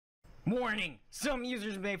Warning! Some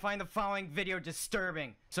users may find the following video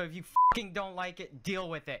disturbing, so if you fucking don't like it, deal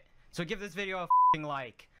with it. So give this video a fucking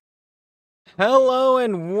like. Hello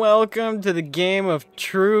and welcome to the game of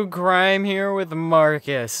true crime here with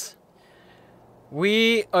Marcus.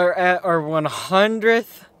 We are at our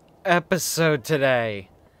 100th episode today.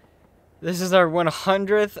 This is our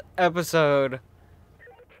 100th episode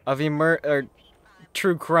of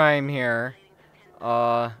true crime here.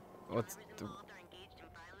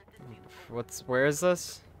 Where is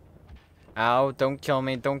this? Ow, don't kill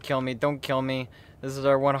me, don't kill me, don't kill me. This is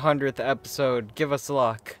our 100th episode. Give us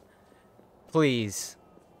luck. Please.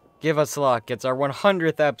 Give us luck. It's our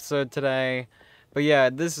 100th episode today. But yeah,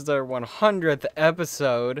 this is our 100th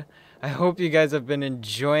episode. I hope you guys have been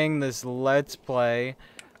enjoying this Let's Play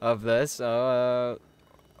of this.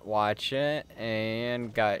 Watch it.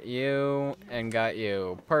 And got you. And got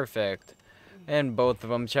you. Perfect. And both of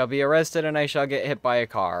them shall be arrested and I shall get hit by a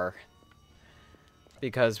car.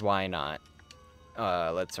 Because why not?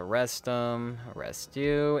 Let's arrest them. Arrest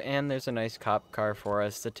you. And there's a nice cop car for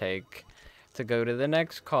us to take to go to the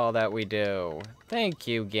next call that we do. Thank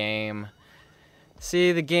you, game.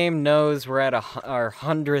 See, the game knows we're at our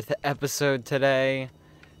 100th episode today.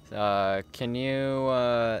 Can you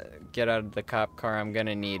get out of the cop car? I'm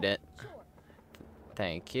gonna need it.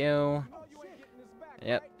 Thank you.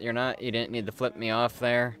 Yep, you didn't need to flip me off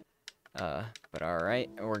there. But alright,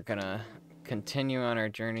 we're gonna continue on our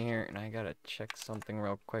journey here, and I gotta check something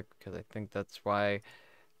real quick, because I think that's why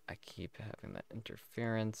I keep having that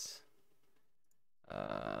interference.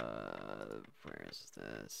 Where is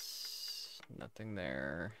this? Nothing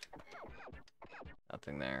there.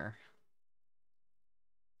 Nothing there.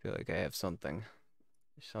 I feel like I have something.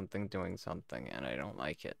 Something doing something, and I don't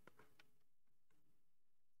like it.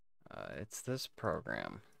 It's this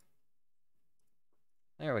program.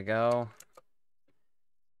 There we go.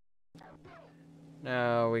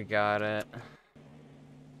 No, we got it.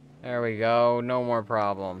 There we go. No more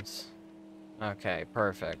problems. Okay,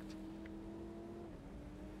 perfect.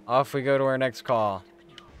 Off we go to our next call.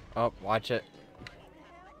 Oh, watch it.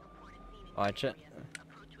 Watch it.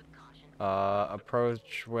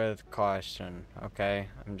 Approach with caution. Okay,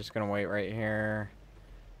 I'm just gonna wait right here.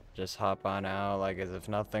 Just hop on out like as if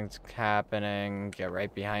nothing's happening. Get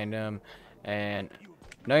right behind him. And...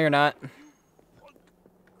 no, you're not.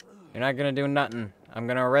 You're not gonna do nothing. I'm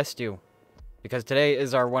gonna arrest you. Because today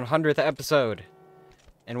is our 100th episode.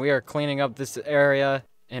 And we are cleaning up this area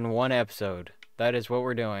in one episode. That is what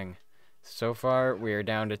we're doing. So far, we are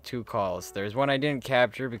down to 2 calls. There's one I didn't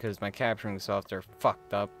capture because my capturing software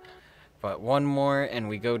fucked up. But one more and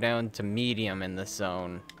we go down to medium in this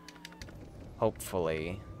zone.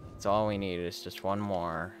 Hopefully. That's all we need is just one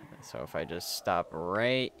more. So if I just stop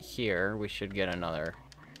right here, we should get another.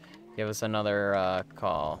 Give us another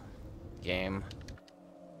call. Game.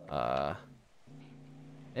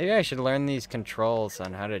 Maybe I should learn these controls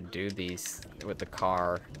on how to do these with the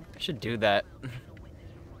car. I should do that.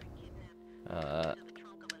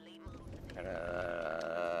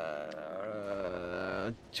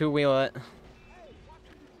 Two-wheel it.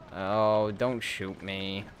 Oh, don't shoot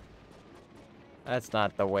me. That's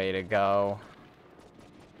not the way to go.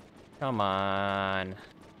 Come on.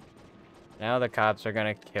 Now the cops are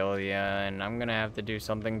gonna kill you, and I'm gonna have to do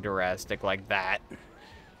something drastic like that.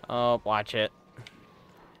 Oh, watch it.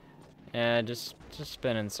 Yeah, just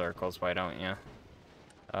spin in circles, why don't you?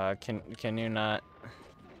 Can you not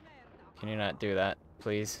do that,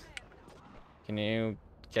 please? Can you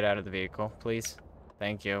get out of the vehicle, please?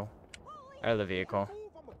 Thank you. Out of the vehicle.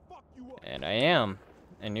 And I am.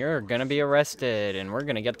 And you're gonna be arrested, and we're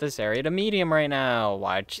gonna get this area to medium right now.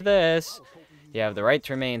 Watch this. You have the right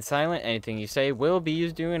to remain silent. Anything you say will be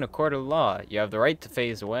used in a court of law. You have the right to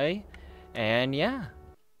phase away. And yeah.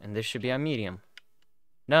 And this should be on medium.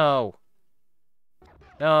 No.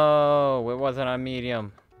 No, it wasn't on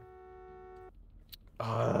medium.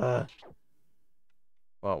 Well,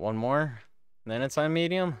 one more. Then it's on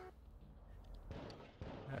medium.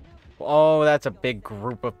 Oh, that's a big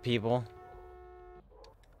group of people.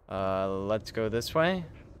 Let's go this way.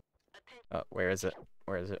 Oh, where is it?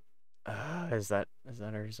 Where is it? Is that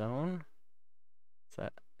our zone?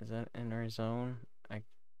 Is that in our zone?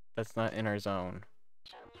 That's not in our zone.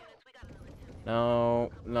 No,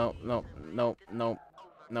 no, no, no, no,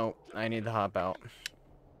 no. I need to hop out.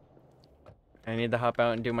 I need to hop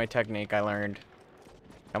out and do my technique I learned.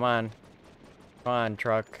 Come on. Come on,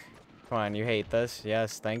 truck. Come on, you hate this?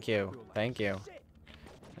 Yes, thank you. Thank you.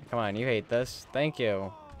 Come on, you hate this? Thank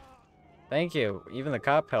you. Thank you. Even the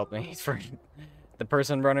cop helped me for the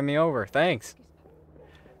person running me over. Thanks.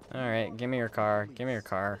 Alright, give me your car. Give me your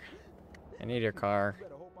car. I need your car.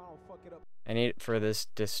 I need it for this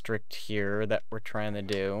district here that we're trying to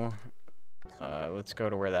do. Let's go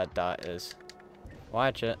to where that dot is.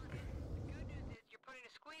 Watch it.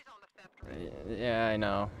 Yeah, I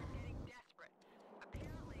know.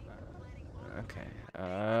 Okay.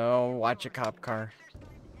 Watch a cop car.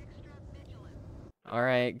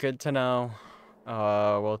 Alright, good to know.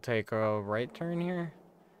 We'll take a right turn here.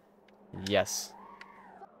 Yes.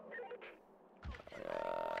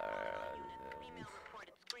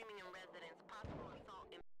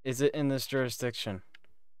 Is it in this jurisdiction?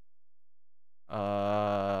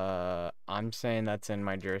 I'm saying that's in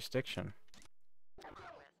my jurisdiction.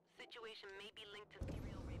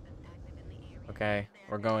 Okay,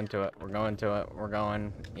 we're going to it. We're going to it. We're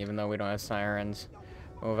going, even though we don't have sirens.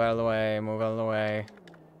 Move out of the way. Move out of the way.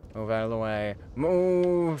 Move out of the way.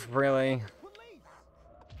 Move! Really?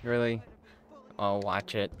 Really? Oh,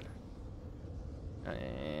 watch it.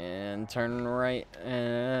 And turn right.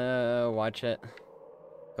 Watch it.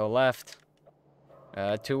 Go left.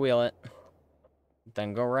 Two-wheel it.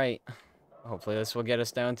 Then go right. Hopefully this will get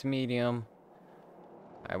us down to medium.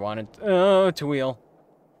 I wanted... two-wheel.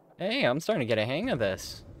 Hey, I'm starting to get a hang of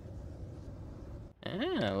this.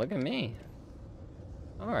 Ah, look at me.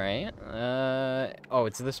 Alright. Oh,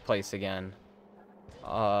 it's this place again.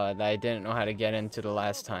 That I didn't know how to get into the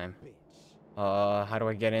last time. How do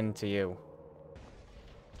I get into you?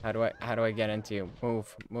 How do I get into you?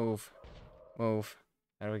 Move, move, move.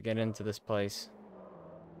 How do I get into this place?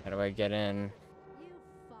 How do I get in?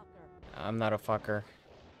 I'm not a fucker.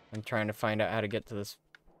 I'm trying to find out how to get to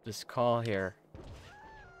this call here.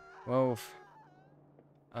 Move.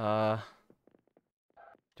 Do I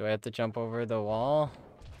have to jump over the wall?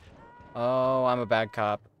 Oh, I'm a bad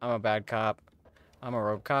cop. I'm a bad cop. I'm a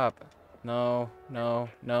rogue cop. No, no,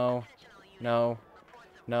 no, no,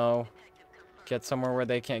 no. Get somewhere where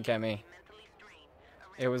they can't get me.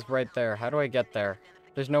 It was right there. How do I get there?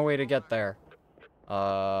 There's no way to get there.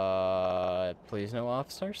 Please no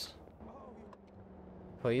officers?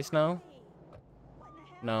 Please no?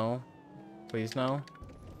 No. Please no.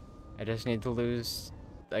 I just need to lose,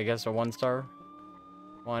 I guess, a 1-star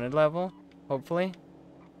wanted level, hopefully.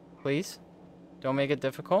 Please. Don't make it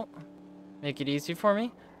difficult. Make it easy for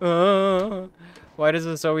me. Why does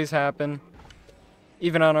this always happen?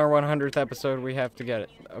 Even on our 100th episode, we have to get it.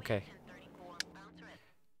 Okay.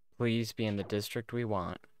 Please be in the district we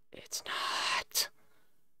want. It's not.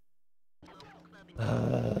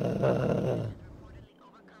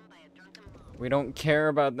 We don't care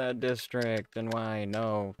about that district. And why?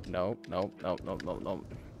 No. Nope. Nope. Nope. Nope. Nope.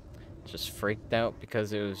 Nope. Just freaked out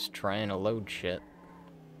because it was trying to load shit.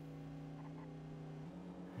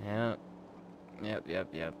 Yep. Yep. Yep.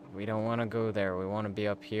 Yep. We don't want to go there. We want to be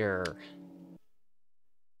up here.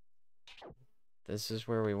 This is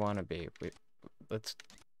where we want to be. Let's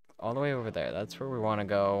all the way over there. That's where we want to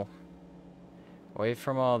go. Away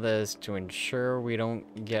from all this to ensure we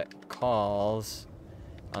don't get calls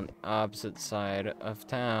on the opposite side of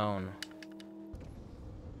town.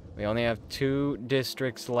 We only have 2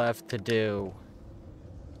 districts left to do.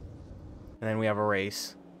 And then we have a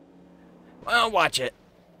race. Oh, watch it.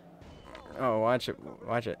 Oh, watch it.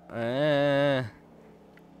 Watch it.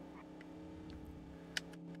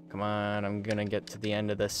 Come on, I'm gonna get to the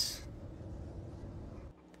end of this.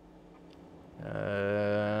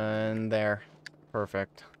 And there.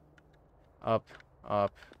 Perfect. Up,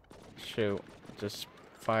 up, shoot. Just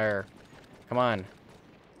fire. Come on.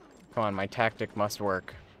 Come on, my tactic must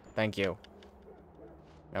work. Thank you.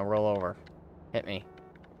 Now roll over. Hit me.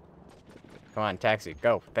 Come on, taxi.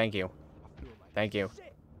 Go. Thank you. Thank you.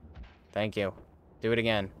 Thank you. Do it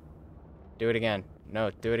again. Do it again.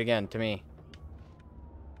 No, do it again to me.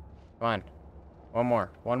 Come on. One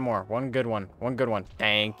more. One more. One good one. One good one.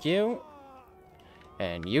 Thank you.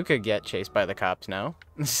 And you could get chased by the cops now.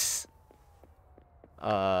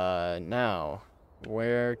 Now,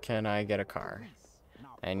 where can I get a car?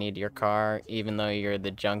 I need your car, even though you're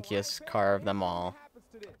the junkiest car of them all.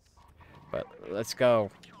 But let's go.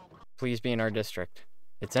 Please be in our district.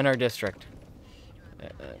 It's in our district.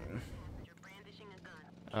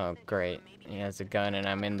 Oh, great. He has a gun, and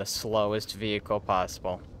I'm in the slowest vehicle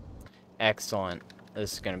possible. Excellent.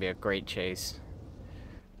 This is going to be a great chase.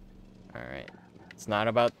 Alright. It's not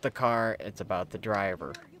about the car, it's about the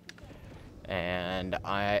driver. And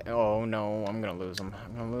oh no, I'm gonna lose him.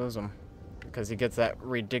 I'm gonna lose him. Because he gets that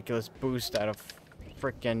ridiculous boost out of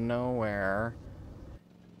frickin' nowhere.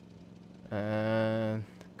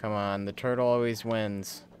 Come on, the turtle always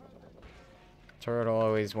wins. Turtle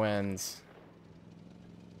always wins.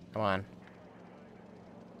 Come on.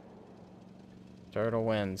 Turtle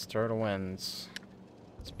wins, turtle wins.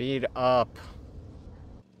 Speed up.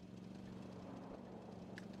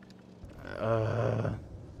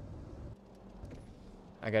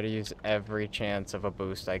 I gotta use every chance of a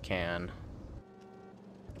boost I can.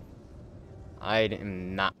 I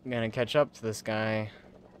am not gonna catch up to this guy.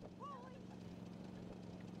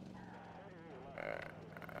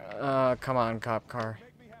 Come on, cop car.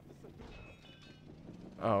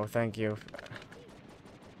 Oh, thank you.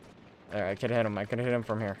 There, I could hit him. I could hit him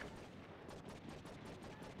from here.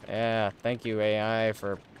 Yeah, thank you, AI,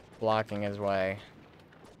 for blocking his way.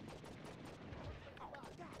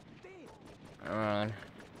 Come on.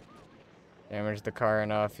 Damage the car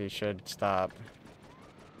enough, he should stop.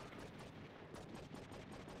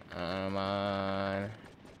 Come on.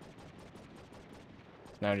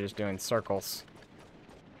 Now just doing circles.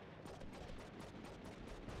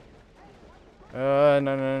 No,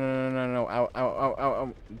 no, no, no, no, no. Ow, ow, ow, ow,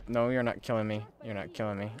 ow. No, you're not killing me. You're not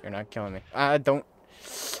killing me. You're not killing me. Don't.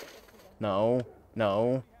 No,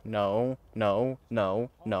 no, no, no, no,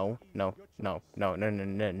 no, no, no, no, no, no,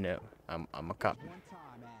 no, no. I'm a cop.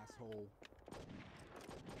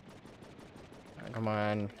 Come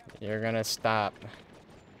on. You're gonna stop.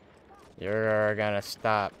 You're gonna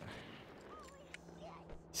stop.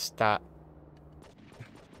 Stop.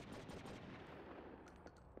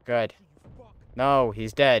 Good. No,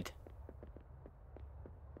 he's dead.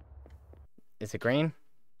 Is it green?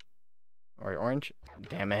 Or orange?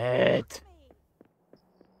 Damn it.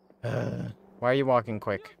 Why are you walking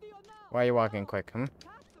quick? Why are you walking quick,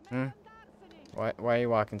 Why are you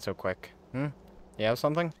walking so quick? You have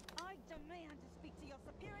something?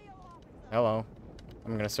 Hello.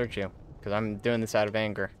 I'm gonna search you. Because I'm doing this out of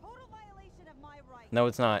anger. No,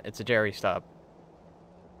 it's not. It's a Jerry stop.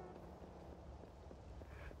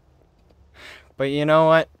 But you know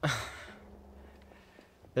what?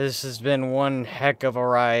 This has been one heck of a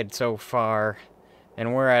ride so far.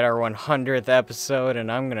 And we're at our 100th episode, and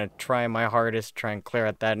I'm gonna try my hardest to try and clear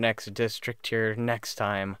out that next district here next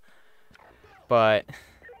time. But...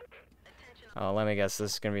 oh, let me guess.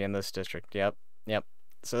 This is gonna be in this district. Yep. Yep.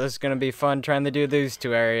 So this is gonna be fun trying to do these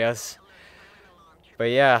two areas.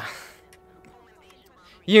 But yeah.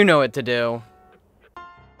 You know what to do.